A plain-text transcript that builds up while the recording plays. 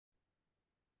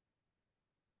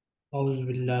أعوذ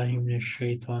بالله من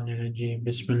الشيطان الرجيم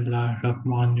بسم الله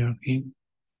الرحمن الرحيم.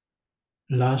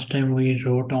 Last time we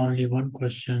wrote only one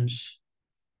questions.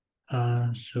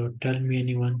 So tell me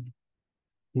anyone,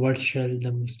 what shall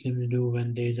the Muslims do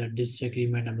when there is a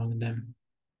disagreement among them?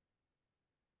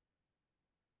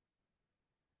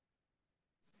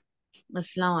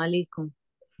 Assalamu alaikum.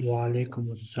 Wa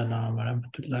alaikum assalam wa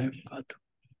rahmatullahi wa barakatuh.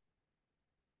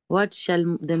 What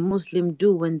shall the Muslim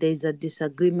do when there is a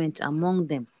disagreement among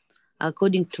them?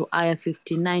 According to Ayah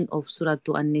 59 of Surah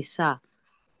An-Nisa,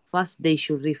 first they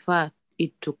should refer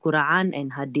it to Quran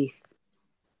and Hadith.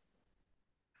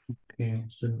 Okay,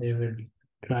 so they will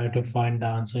try to find the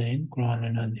answer in Quran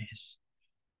and Hadith.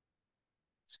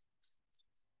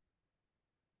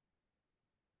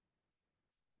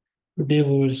 Today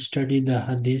we will study the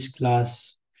Hadith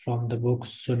class from the book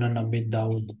Sunan Abi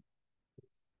Dawud.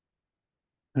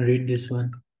 Read this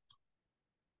one.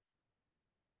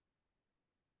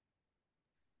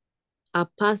 A,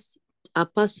 pers- a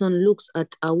person looks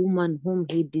at a woman whom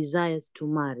he desires to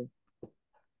marry.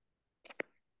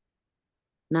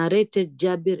 Narrated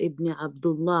Jabir ibn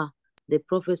Abdullah, the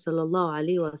Prophet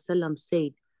ﷺ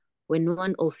said, when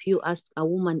one of you asks a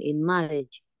woman in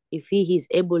marriage, if he is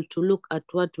able to look at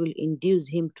what will induce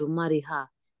him to marry her,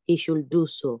 he should do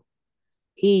so.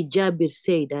 He, Jabir,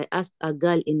 said, I asked a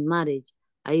girl in marriage.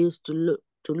 I used to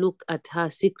look at her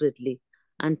secretly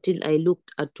until I looked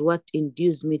at what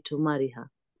induced me to marry her.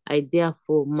 I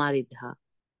therefore married her.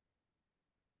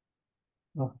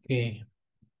 Okay.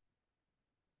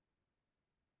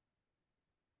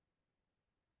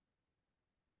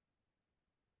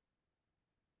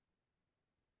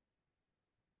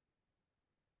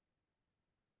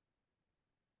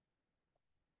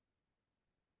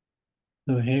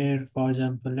 So here, for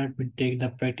example, let me take the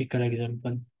practical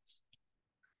example.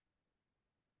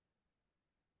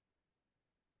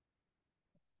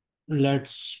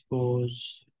 Let's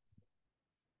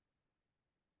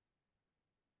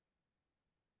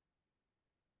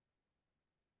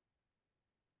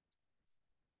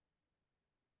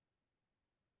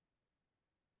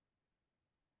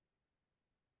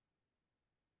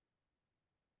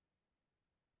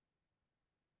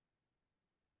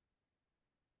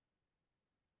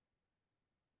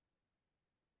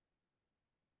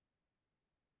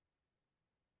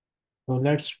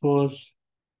suppose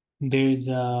there is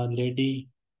a lady,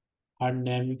 her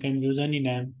name, you can use any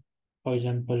name, for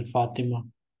example, Fatima.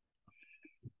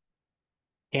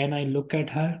 Can I look at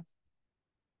her?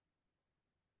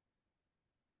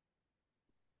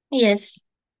 Yes.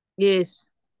 Yes,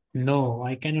 No,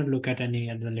 I cannot look at any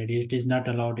other lady. It is not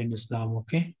allowed in Islam,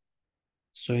 okay?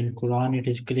 So in Quran, it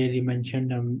is clearly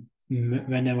mentioned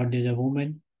whenever there is a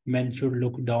woman, men should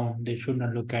look down. They should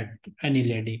not look at any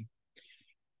lady,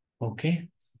 okay?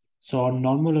 So on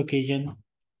normal occasion,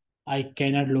 I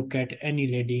cannot look at any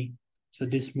lady. So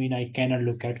this means I cannot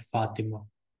look at Fatima.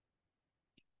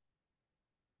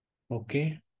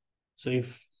 Okay. So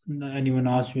if anyone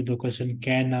asks you the question,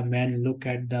 can a man look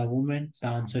at the woman? The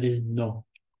answer is no.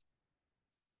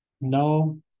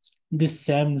 Now this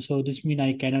same, so this means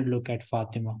I cannot look at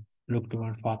Fatima, look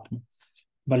toward Fatima.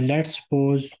 But let's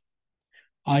suppose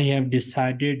I have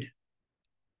decided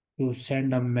to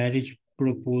send a marriage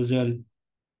proposal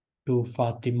to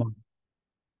Fatima.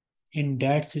 In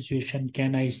that situation,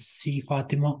 can I see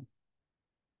Fatima?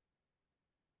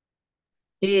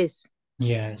 yes,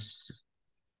 Yes.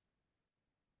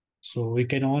 So we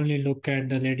can only look at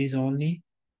the ladies only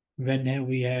when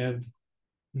we have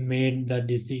made the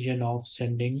decision of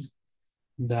sending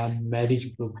the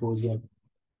marriage proposal.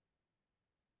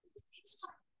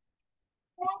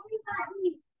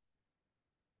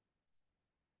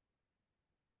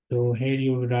 So here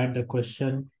you write the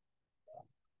question.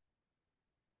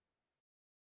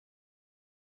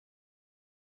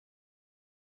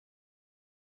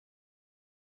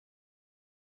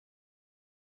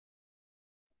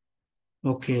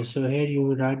 Okay, so here you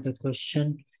will write the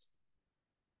question.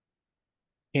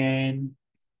 Can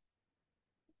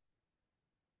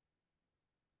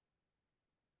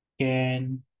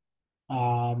can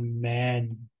a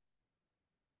man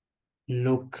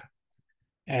look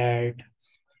at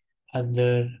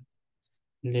other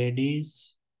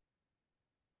ladies?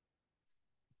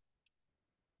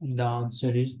 The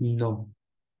answer is no.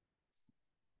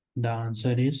 The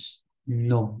answer is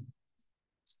no.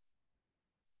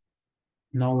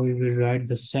 Now we will write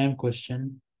the same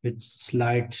question with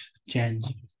slight change.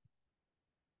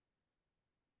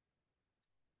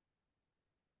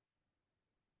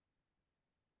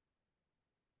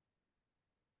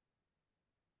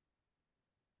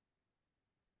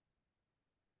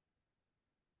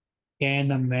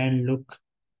 Can a man look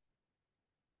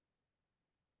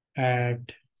at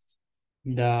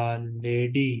the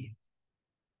lady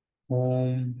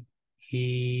whom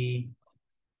he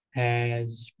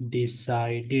has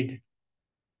decided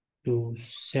to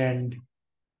send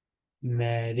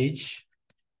marriage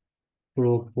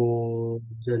proposal.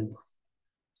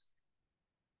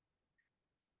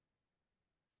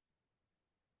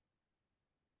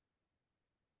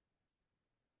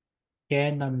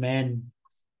 Can a man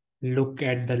look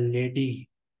at the lady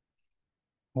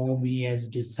whom he has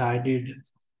decided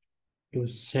to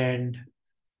send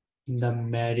the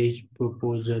marriage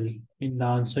proposal? In the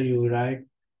answer, you write,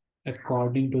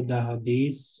 according to the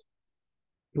Hadith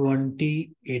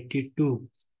 2082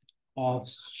 of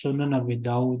Sunan Abi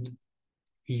Dawud,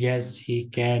 yes, he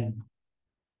can.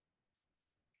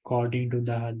 According to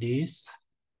the Hadith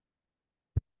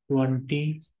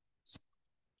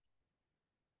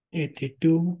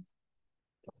 2082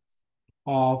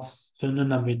 of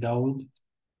Sunan Abi Dawud,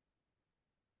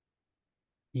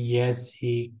 yes,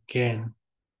 he can.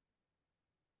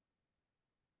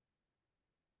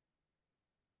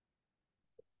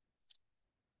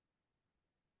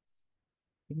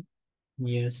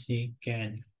 Yes, he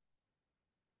can.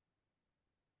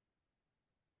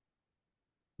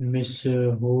 Miss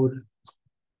Hood,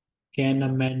 can a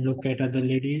man look at other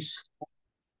ladies?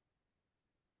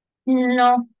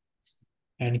 No.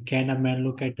 And can a man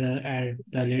look at the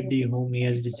lady whom he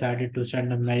has decided to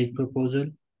send a marriage proposal?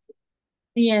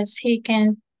 Yes, he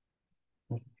can.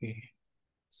 Okay.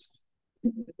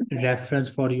 Reference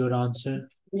for your answer.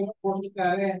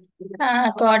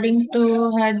 According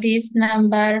to Hadith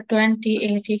number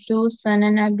 2082,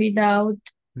 Sunan Abi Dawud.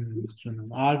 So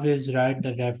always write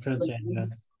the reference and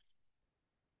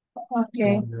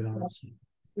Okay. your answer.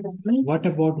 What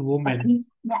about women?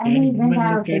 Can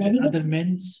women look at other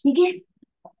men's?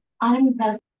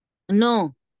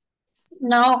 No,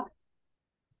 No.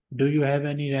 Do you have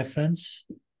any reference?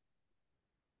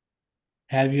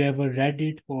 Have you ever read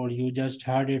it or you just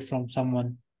heard it from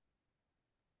someone?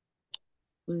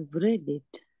 we've read it.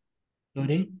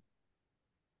 Sorry?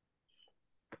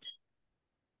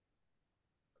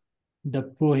 The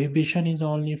prohibition is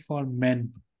only for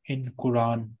men in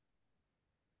Quran.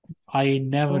 I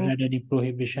never Oh. read any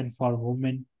prohibition for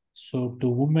women. So to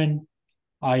women,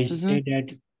 I say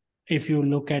that if you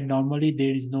look at normally,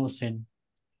 there is no sin.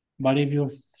 But if you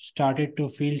started to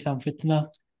feel some fitna,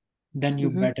 then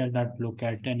you better not look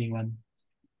at anyone.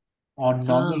 On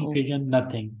normal Oh. occasion,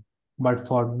 nothing. But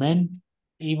for men,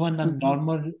 even a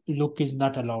normal look is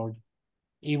not allowed.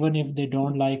 Even if they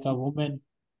don't like a woman,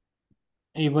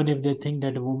 even if they think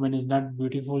that a woman is not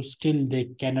beautiful, still they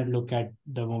cannot look at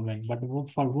the woman. But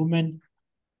for women,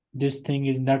 this thing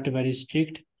is not very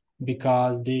strict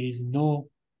because there is no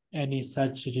any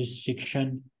such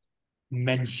restriction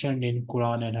mentioned in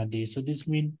Quran and Hadith. So this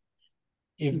means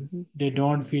if they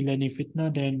don't feel any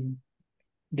fitna, then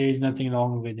there is nothing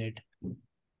wrong with it.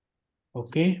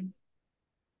 Okay?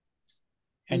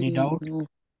 Any doubt? No.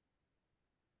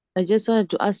 I just wanted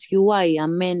to ask you why a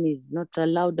man is not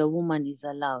allowed, a woman is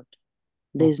allowed.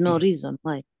 There's no Okay. reason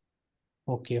why.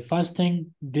 Okay. First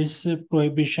thing, this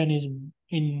prohibition is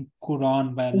in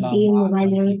Quran by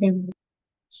Allah.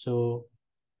 So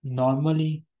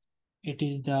normally it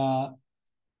is the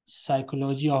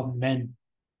psychology of men.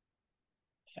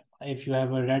 If you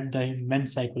have read the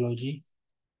men's psychology,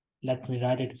 let me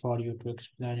write it for you to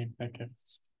explain it better.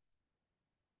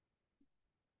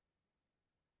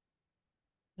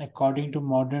 According to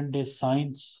modern day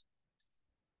science,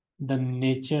 the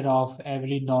nature of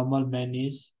every normal man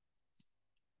is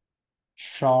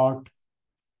short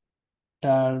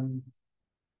term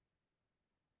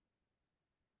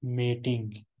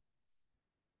mating.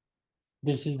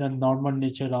 This is the normal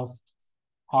nature of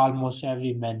almost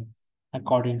every man,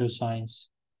 according to science.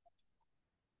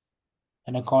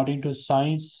 And according to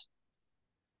science,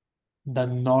 the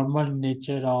normal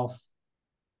nature of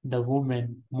the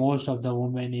woman, most of the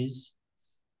woman is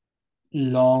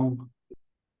long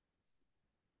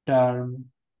term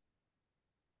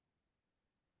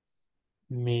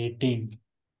mating.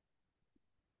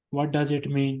 What does it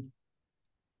mean?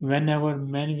 Whenever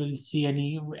men will see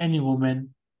any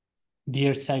woman,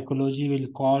 their psychology will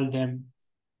call them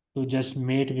to just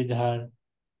mate with her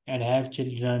and have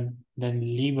children, then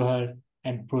leave her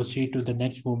and proceed to the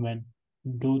next woman.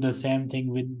 Do the same thing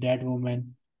with that woman,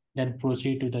 then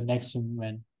proceed to the next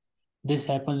woman. This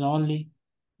happens only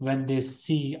when they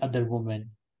see other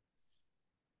women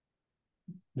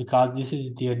because this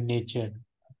is their nature.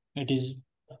 It is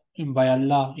by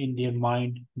Allah in their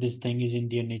mind, this thing is in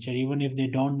their nature. Even if they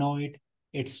don't know it,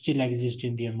 it still exists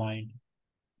in their mind.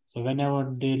 So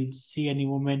whenever they see any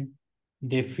woman,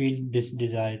 they feel this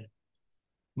desire.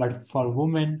 But for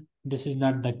women, this is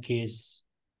not the case.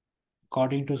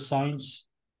 According to science,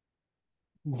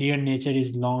 their nature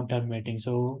is long-term mating.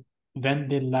 So when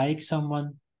they like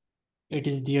someone, it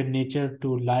is their nature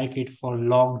to like it for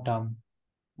long term.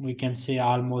 We can say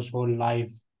almost whole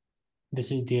life.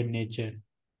 This is their nature.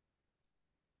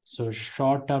 So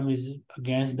short term is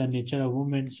against the nature of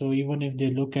women. So even if they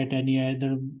look at any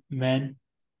other man,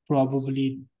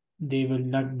 probably they will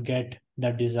not get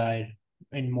the desire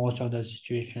in most of the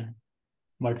situation.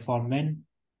 But for men,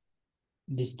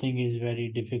 this thing is very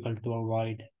difficult to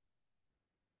avoid.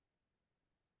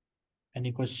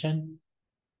 Any question?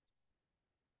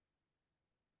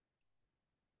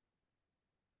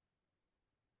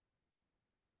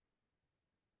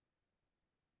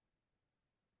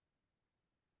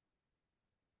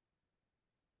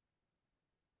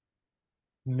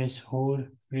 Miss Hoare,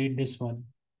 read this one.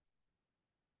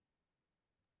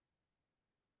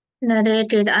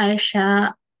 Narrated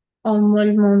Aisha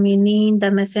Ummul Mumineen,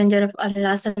 the Messenger of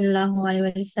Allah sallallahu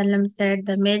alaihi wasallam said,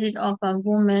 the marriage of a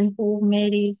woman who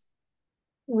marries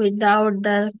without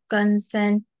the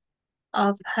consent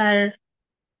of her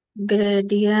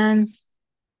guardians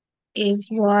is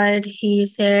void. He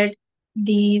said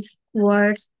these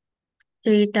words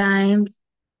 3 times.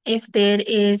 If there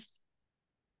is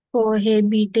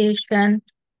cohabitation,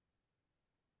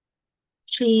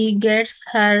 she gets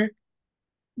her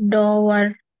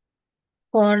dower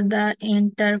for the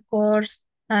intercourse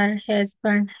her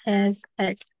husband has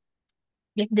had.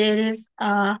 If there is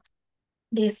a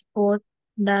dispute,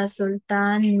 the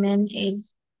Sultan man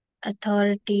is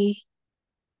authority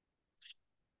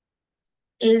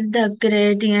is the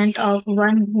gradient of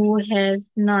one who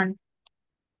has none.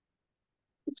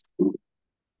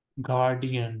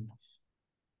 Guardian.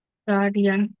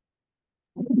 Guardian.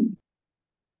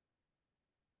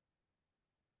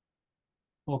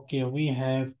 Okay, we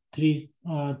have three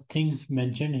things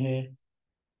mentioned here,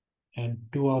 and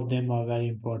two of them are very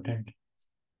important,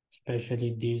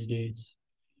 especially these days.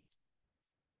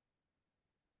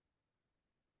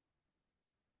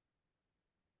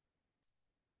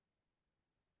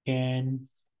 Can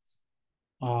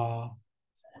a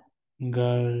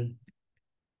girl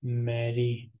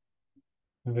marry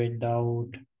without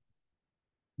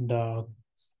the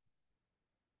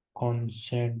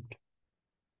consent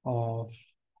of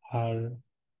her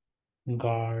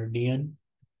guardian?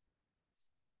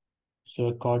 So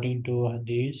according to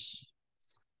Hadith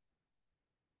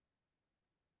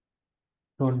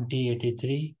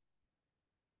 2083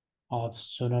 of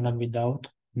Sunan Abi Dawud,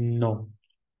 no.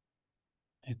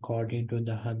 According to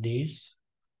the Hadith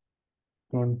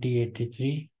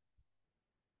 2083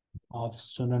 of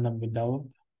Sunan Abi Dawud,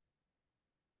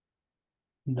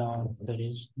 the answer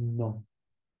is no.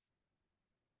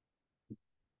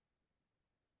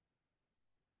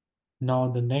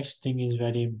 Now the next thing is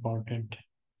very important.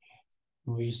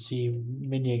 We see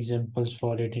many examples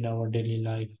for it in our daily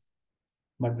life.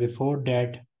 But before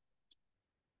that,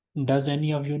 does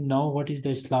any of you know what is the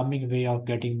Islamic way of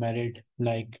getting married?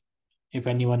 Like if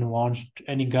anyone wants,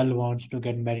 any girl wants to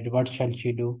get married, what shall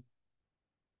she do?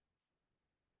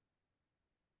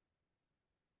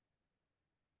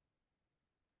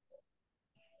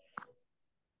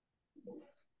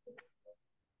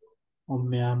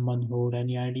 Ahmad,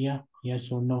 any idea? Yes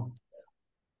or no?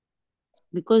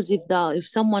 Because if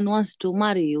someone wants to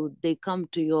marry you, they come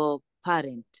to your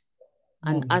parent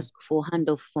and No, ask for hand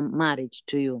of marriage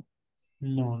to you.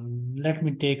 no. Let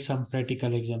me take some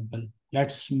practical example.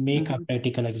 Let's make a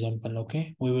practical example,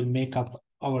 okay? We will make up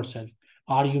ourselves.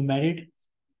 Are you married?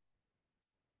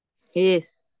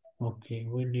 Yes. Okay,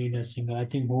 we need a single. I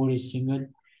think Moore is single,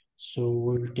 so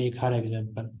we'll take her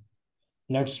example.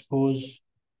 Let's suppose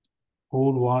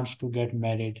who wants to get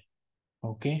married.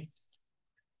 Okay.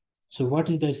 So what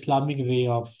is the Islamic way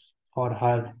of for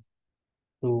her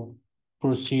to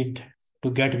proceed to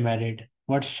get married?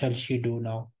 What shall she do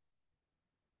now?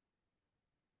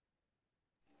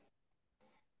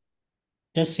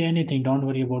 Just say anything. Don't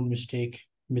worry about mistake,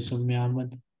 Miss Ummi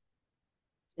Ahmed.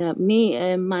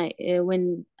 Me, my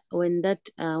when that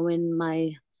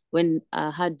when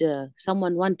I had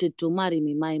someone wanted to marry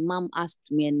me, my mom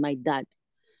asked me and my dad,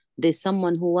 "There's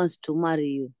someone who wants to marry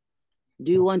you.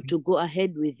 Do you want to go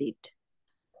ahead with it?"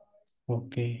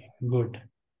 Okay, good.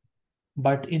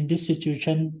 But in this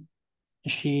situation,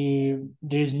 she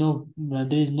there is no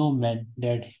man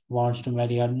that wants to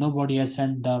marry her. Nobody has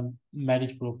sent the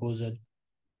marriage proposal.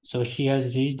 So she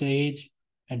has reached the age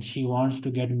and she wants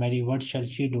to get married. What shall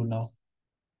she do now?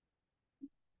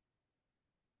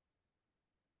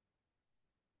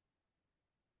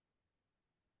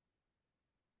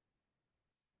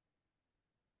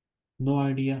 No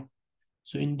idea.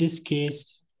 So in this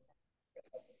case,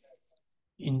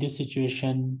 in this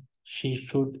situation, she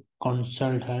should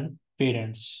consult her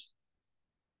parents.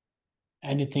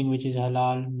 Anything which is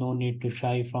halal, no need to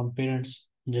shy from parents.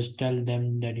 Just tell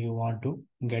them that you want to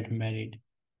get married.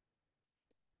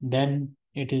 Then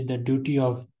it is the duty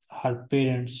of her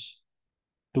parents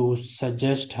to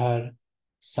suggest her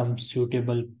some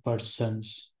suitable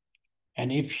persons.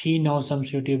 And if she knows some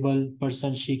suitable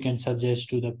person, she can suggest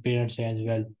to the parents as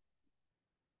well.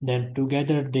 Then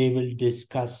together they will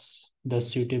discuss the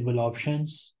suitable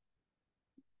options.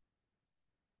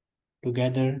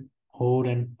 Together, her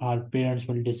and her parents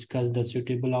will discuss the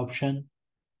suitable option.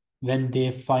 When they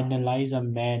finalize a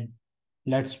man,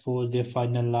 let's suppose they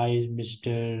finalize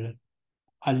Mr.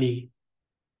 Ali.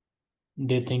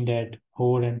 They think that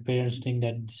her and parents think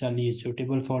that this Ali is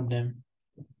suitable for them.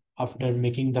 After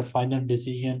making the final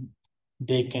decision,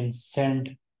 they can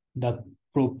send the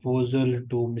proposal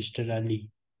to Mr. Ali.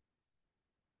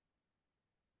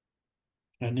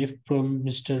 And if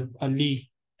Mr.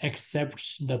 Ali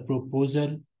accepts the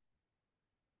proposal,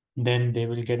 then they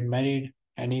will get married.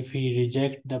 And if he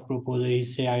reject the proposal, he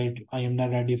say, I am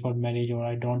not ready for marriage, or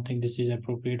I don't think this is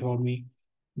appropriate for me,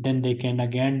 then they can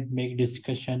again make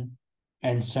discussion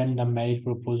and send the marriage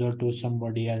proposal to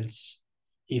somebody else.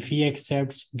 If he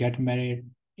accepts, get married.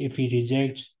 If he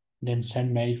rejects, then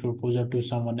send marriage proposal to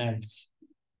someone else.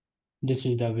 This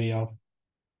is the way of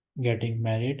getting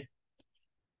married.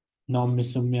 Now,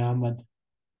 Ms. Ummi Ahmad,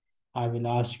 I will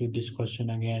ask you this question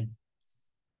again.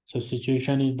 So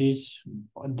situation is this,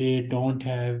 they don't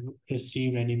have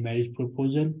received any marriage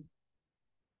proposal.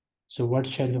 So what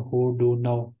shall who do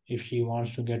now if she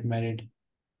wants to get married?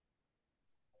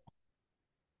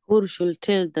 Who should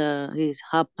tell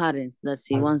her parents that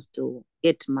she wants to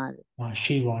get married?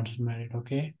 She wants married,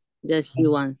 okay? Just she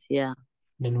wants, yeah.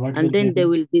 Then what And will then they do?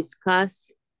 will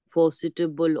discuss for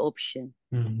suitable option.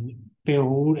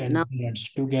 Pehur and Now,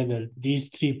 parents together, these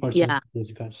three persons yeah,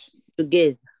 discuss.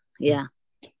 together, yeah.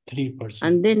 3%.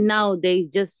 And then now they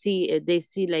just see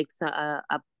like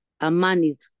a man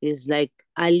is like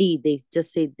Ali. They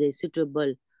just say the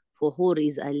suitable for her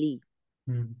is Ali.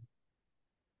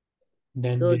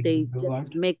 Then So they they do just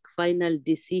what? make final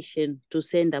decision to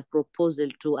send a proposal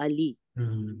to Ali.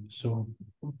 So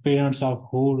parents of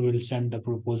who will send the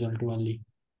proposal to Ali.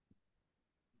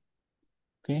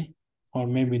 Okay? Or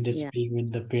maybe they Yeah. speak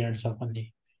with the parents of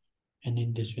Ali. And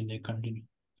in this way they continue.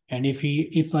 And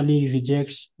if Ali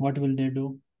rejects, what will they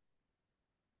do?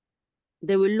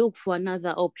 They will look for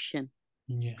another option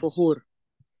for her.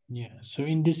 Yeah. So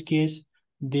in this case,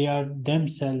 they are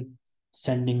themselves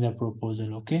sending the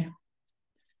proposal. Okay.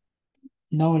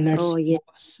 Now let's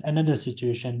suppose another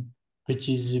situation which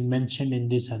is mentioned in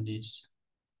this hadith.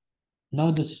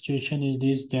 Now the situation is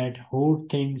this, that who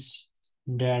thinks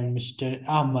that Mr.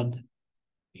 Ahmad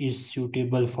is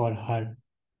suitable for her,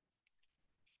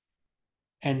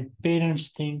 and parents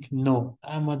think no,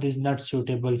 Ahmad is not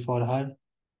suitable for her,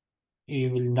 he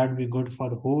will not be good for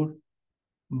her,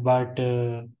 but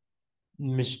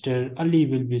Mr. Ali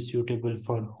will be suitable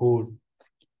for her.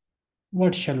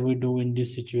 What shall we do in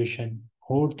this situation?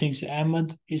 Who thinks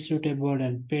Ahmad is suitable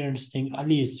and parents think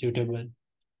Ali is suitable?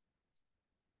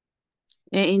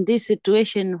 In this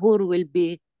situation, Hur will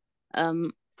be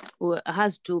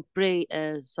has to pray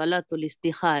Salatul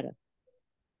Istikhara.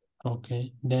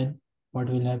 Okay, then what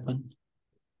will happen?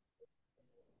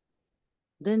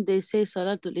 Then they say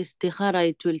Salatul Istikhara,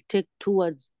 it will take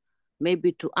towards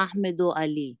maybe to Ahmed or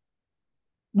Ali.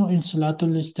 No, in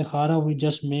Salatul Istikhara, we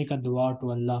just make a dua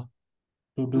to Allah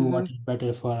to do what is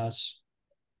better for us.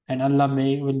 And Allah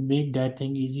will make that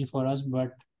thing easy for us,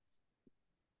 but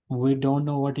we don't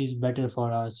know what is better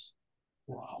for us.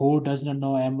 Who does not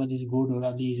know Ahmad is good or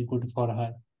Ali is good for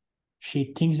her?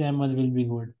 She thinks Ahmad will be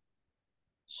good.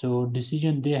 So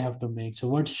decision they have to make. So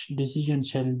what decision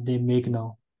shall they make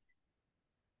now?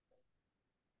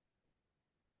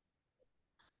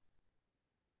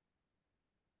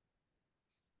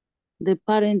 The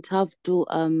parents have to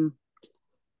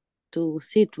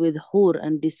sit with Hur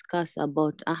and discuss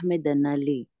about Ahmed and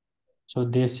Ali. So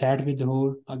they sat with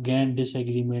her, again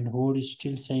disagreement. Her is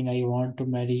still saying, I want to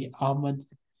marry Ahmad,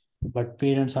 but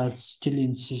parents are still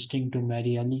insisting to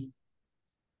marry Ali.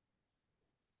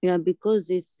 Yeah, because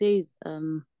it says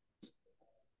Hur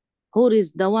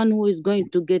is the one who is going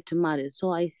to get married.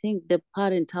 So I think the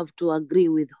parent have to agree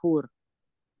with Hur.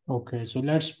 Okay, so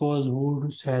let's suppose Hur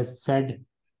has said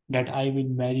that I will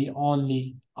marry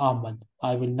only Ahmad.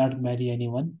 I will not marry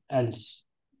anyone else.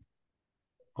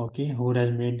 Okay, Hur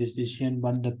has made this decision,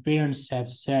 but the parents have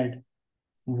said,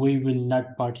 we will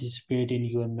not participate in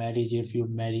your marriage if you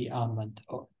marry Ahmad.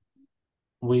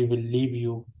 we will leave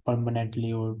you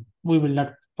permanently, or we will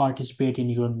not participate in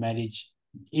your marriage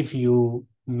if you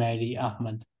marry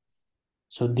Ahmad.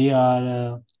 So they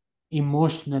are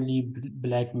emotionally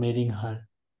blackmailing her.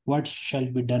 What shall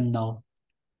be done now?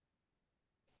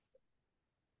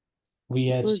 We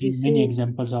have Because you seen many see,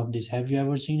 examples of this. Have you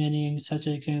ever seen any such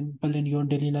example in your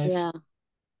daily life?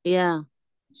 yeah.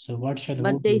 So what shall who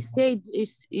But they do? said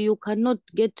you cannot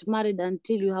get married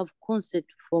until you have consent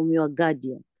from your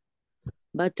guardian.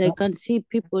 But I No, can see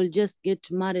people just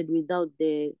get married without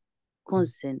the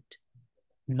consent.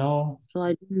 no. So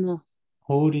I don't know.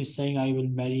 Who is saying I will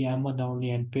marry Ahmad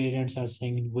only, and parents are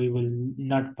saying we will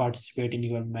not participate in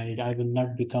your marriage. I will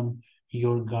not become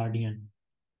your guardian.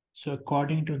 So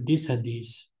according to this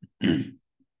hadith,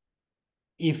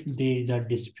 if there is a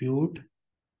dispute,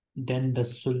 then the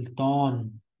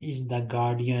Sultan is the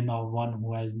guardian of one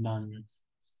who has none.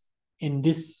 In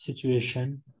this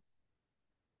situation,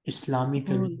 Oh,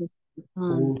 Islamically,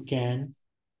 um, who can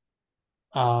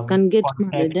can get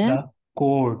contact married, eh? the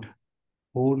court,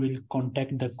 who will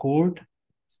contact the court,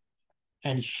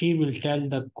 and she will tell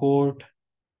the court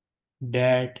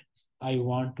that I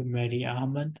want to marry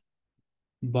Ahmed,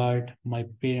 but my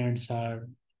parents are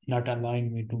not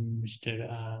allowing me to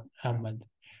Mr. Ahmed.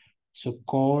 So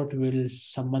court will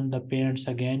summon the parents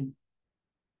again,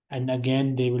 and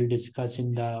again they will discuss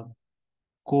in the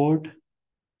court.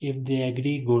 If they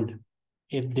agree, good.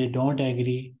 If they don't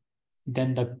agree,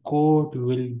 then the court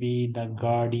will be the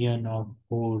guardian of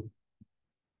court.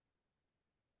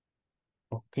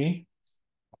 Okay.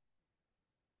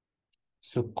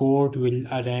 So court will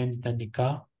arrange the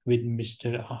nikah with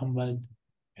Mr. Ahmad,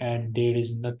 and there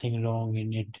is nothing wrong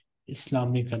in it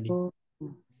Islamically. Oh,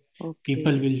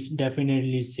 People okay. will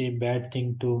definitely say bad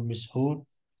thing to Miss Hood,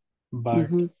 but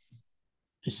Mm-hmm.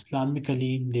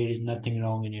 Islamically there is nothing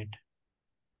wrong in it.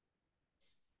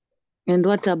 And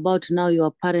what about now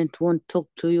your parent won't talk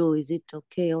to you? Is it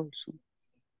okay also?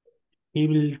 He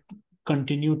will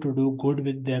continue to do good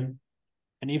with them,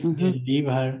 and if they Mm-hmm. leave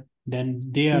her, then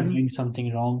they are Mm-hmm. doing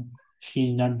something wrong. She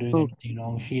is not doing Oh, anything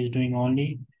wrong. She is doing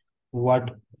only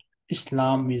what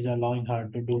Islam is allowing her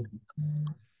to do.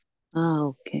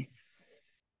 okay.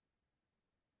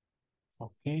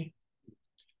 Okay.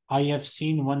 I have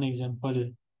seen one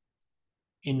example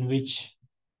in which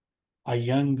a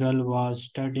young girl was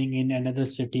studying in another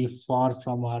city far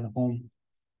from her home.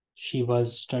 She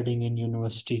was studying in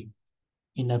university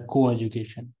in a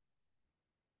co-education.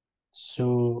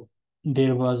 So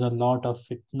there was a lot of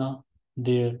fitna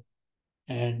there,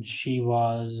 and she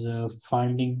was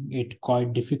finding it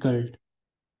quite difficult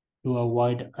to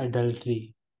avoid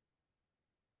adultery.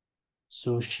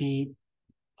 So she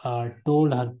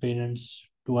told her parents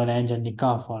to arrange a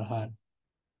nikah for her,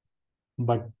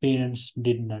 but parents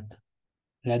did not.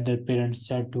 Rather, parents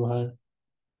said to her,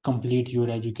 complete your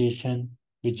education,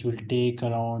 which will take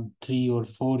around 3 or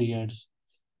 4 years.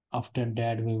 After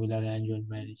that, we will arrange your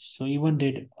marriage. So even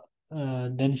did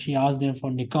then she asked them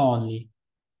for nikah only,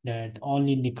 that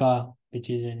only nikah, which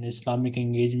is an Islamic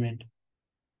engagement,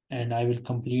 and I will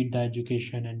complete the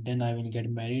education and then I will get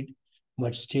married.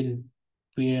 But still,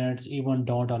 parents even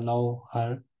don't allow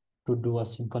her to do a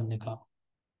simple nikah.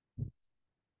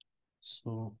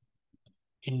 So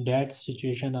in that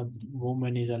situation, a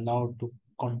woman is allowed to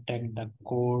contact the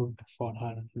court for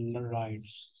her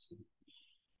rights.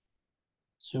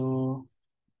 So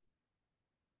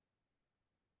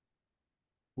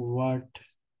what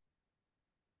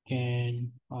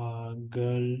can a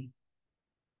girl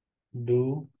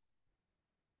do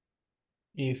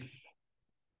if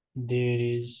there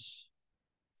is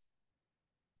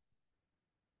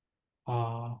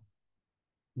a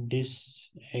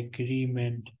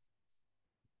disagreement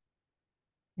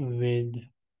with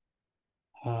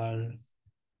her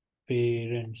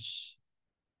parents?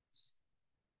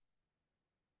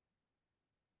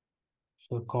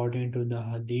 So according to the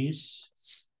hadith,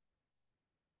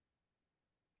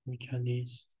 which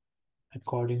hadith?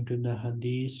 According to the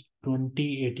hadith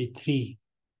 2083,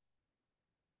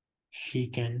 she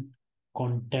can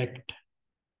contact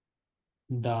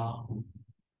the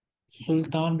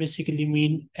Sultan. Basically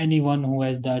mean anyone who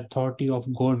has the authority of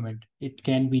government. It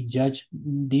can be judge.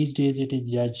 These days it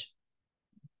is judge,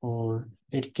 or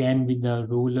it can be the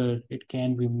ruler, it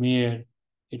can be mayor,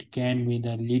 it can be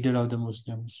the leader of the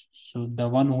Muslims. So the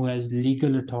one who has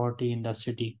legal authority in the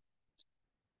city.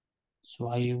 So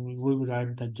I will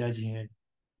write the judge here.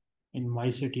 In my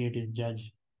city it is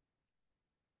judge.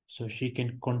 So she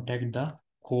can contact the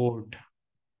court.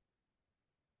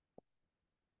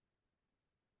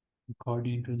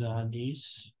 According to the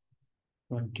hadith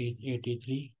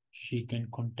 2083, she can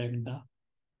contact the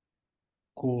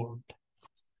court.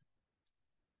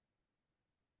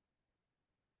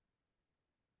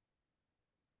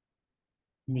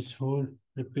 Miss Hall,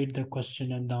 repeat the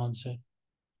question and the answer.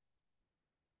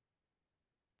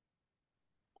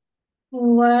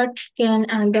 What can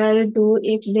a girl do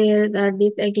if there is a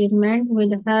disagreement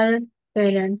with her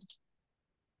parents?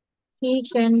 She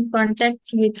can contact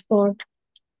with court.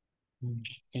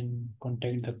 She can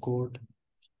contact the court,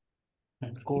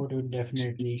 and court will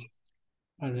definitely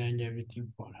arrange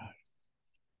everything for her.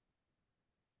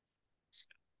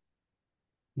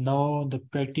 Now, the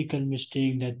practical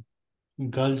mistake that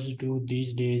girls do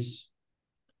these days,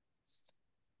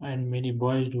 and many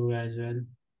boys do as well.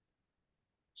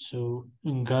 So,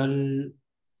 girl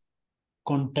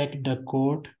contact the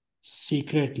court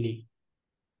secretly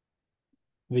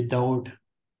without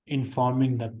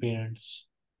informing the parents,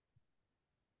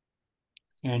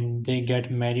 and they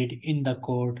get married in the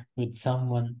court with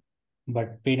someone,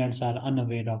 but parents are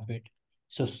unaware of it.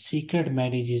 So, secret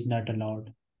marriage is not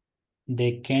allowed.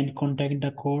 They can contact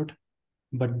the court,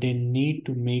 but they need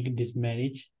to make this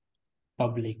marriage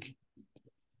public.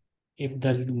 If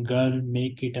the girl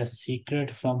make it a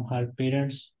secret from her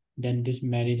parents, then this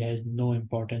marriage has no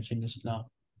importance in Islam.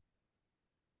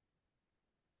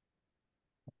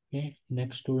 Okay,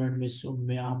 next student, Miss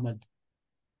Ahmad.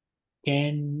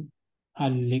 Can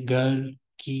a girl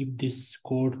keep this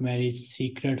court marriage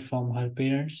secret from her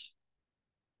parents?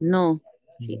 No,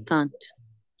 he Yes. can't.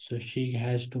 So she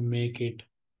has to make it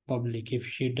public. If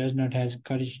she does not has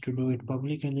courage to do it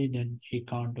publicly, then she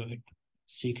can't do it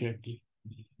secretly.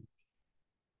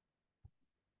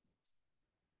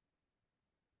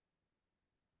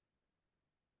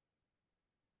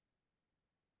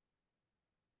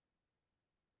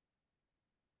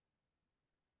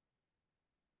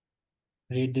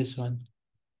 Read this one.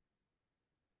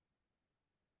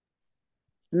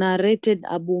 Narrated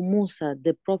Abu Musa,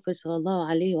 the Prophet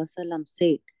ﷺ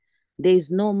said, there is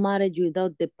no marriage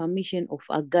without the permission of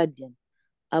a guardian.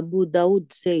 Abu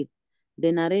Dawood said,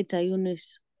 the narrator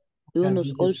Yunus This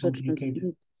is also completed.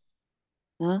 transmitted.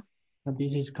 Huh?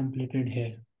 This is completed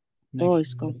here. Oh,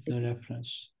 Next it's one is the complete.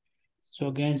 reference. So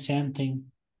again, same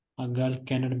thing. A girl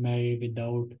cannot marry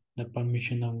without the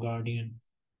permission of guardian.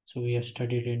 So we have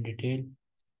studied in detail.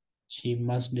 She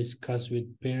must discuss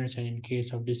with parents, and in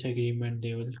case of disagreement,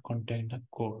 they will contact the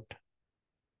court.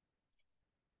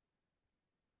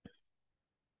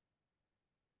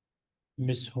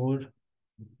 Miss Hoare,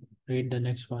 read the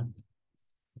next one.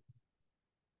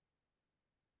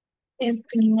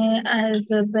 Ibn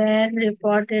al-Zubair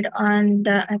reported on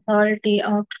the authority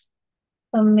of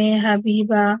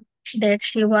Habiba that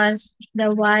she was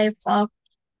the wife of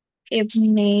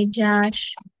Ibn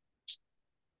Jash,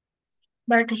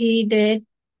 but he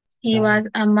was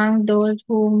among those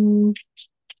who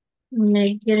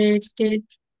migrated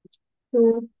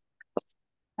to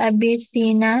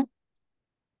Abyssinia.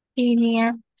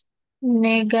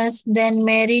 Negus then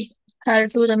married her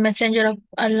to the Messenger of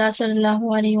Allah sallallahu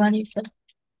alaihi wasallam.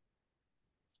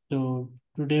 So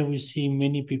today we see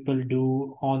many people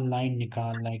do online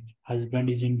nikah, like husband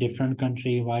is in different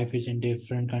country, wife is in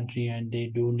different country, and they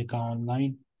do nikah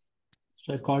online.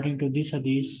 So according to this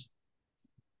hadith,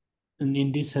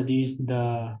 in this hadith,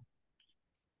 the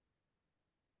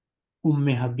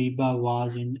Habiba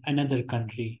was in another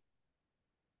country,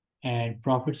 and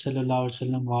Prophet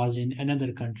ﷺ was in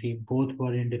another country. Both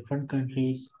were in different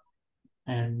countries,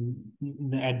 and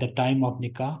at the time of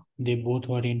nikah, they both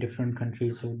were in different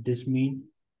countries. So this means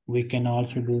we can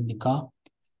also do nikah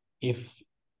if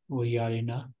we are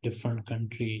in a different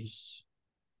countries.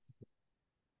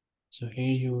 So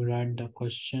here you write the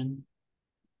question.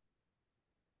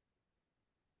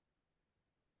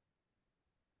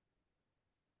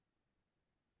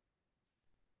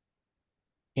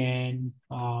 Can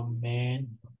a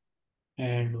man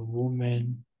and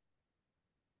woman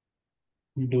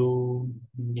do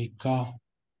nikah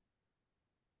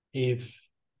if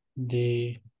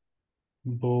they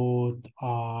both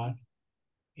are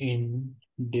in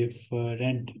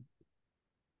different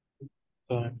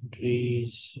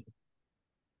countries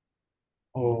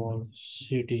or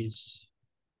cities?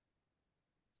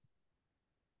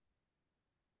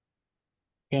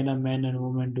 Can a man and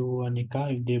woman do a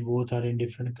nikah if they both are in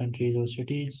different countries or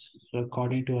cities? So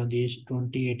according to Hadith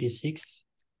 2086,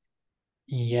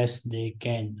 yes, they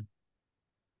can.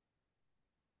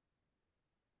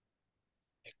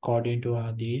 According to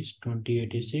Hadith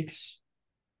 2086,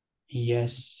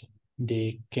 yes,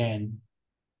 they can.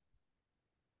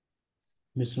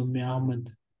 Miss Ahmed.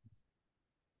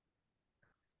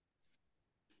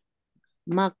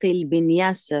 Maqil bin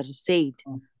Yasser said,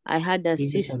 I had a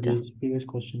sister. Previous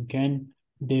question. Can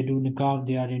they do nikah if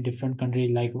they are in different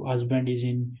countries, like husband is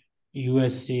in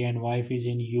USA and wife is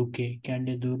in UK? Can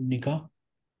they do nikah?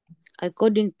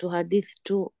 According to Hadith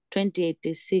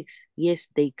 2086, yes,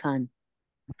 they can.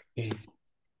 Okay.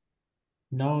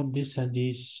 Now this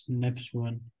hadith, next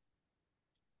one,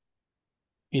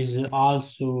 is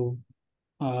also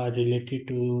related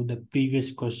to the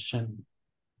previous question.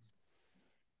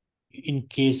 In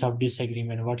case of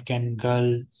disagreement, what can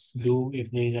girls do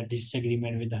if there is a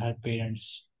disagreement with her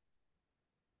parents?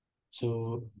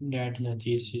 So that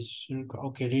hadith is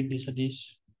okay. Read this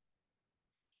hadith.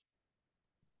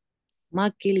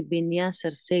 Makil bin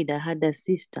Yasser said, I had a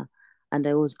sister and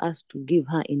I was asked to give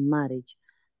her in marriage.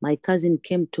 My cousin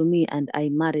came to me and I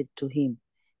married to him.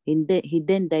 He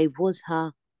then divorced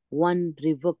her, one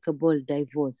revocable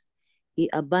divorce. He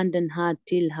abandoned her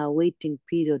till her waiting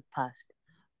period passed.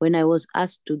 When I was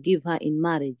asked to give her in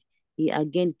marriage, he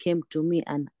again came to me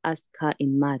and asked her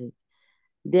in marriage.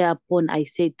 Thereupon I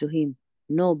said to him,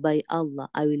 no, by Allah,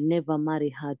 I will never marry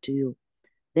her to you.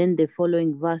 Then the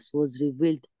following verse was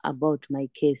revealed about my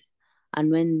case.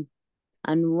 And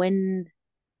when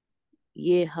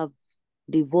ye have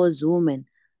divorced women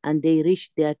and they reach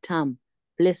their term,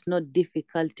 place not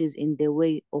difficulties in the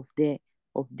way of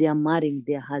their marrying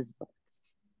their husbands.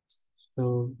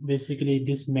 So basically,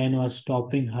 this man was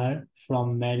stopping her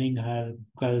from marrying her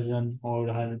cousin or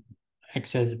her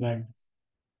ex-husband.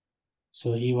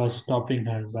 So he was stopping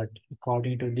her, but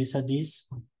according to this hadith,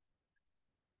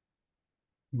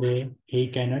 he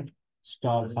cannot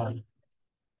stop her.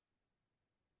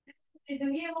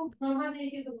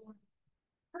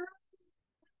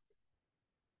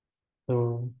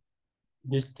 So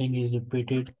this thing is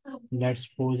repeated. Let's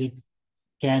suppose if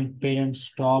can parents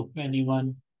stop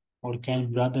anyone or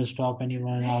can brothers stop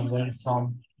anyone other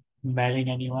from marrying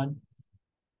anyone?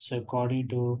 So according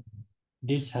to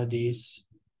this hadith,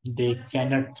 they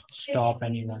cannot stop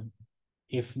anyone.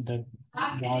 If the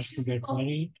wants to get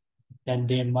married, then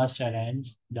they must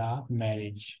arrange the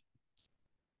marriage.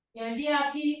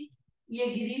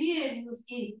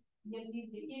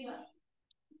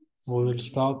 We will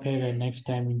stop here and next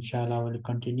time inshallah we'll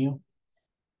continue.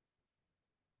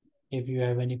 If you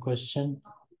have any question,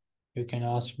 you can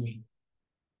ask me.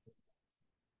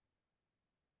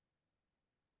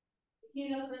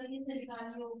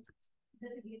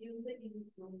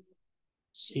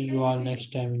 See you all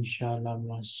next time inshallah.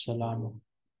 Assalamu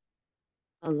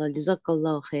Allah,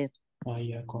 Jazakallah khair.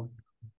 alaikum.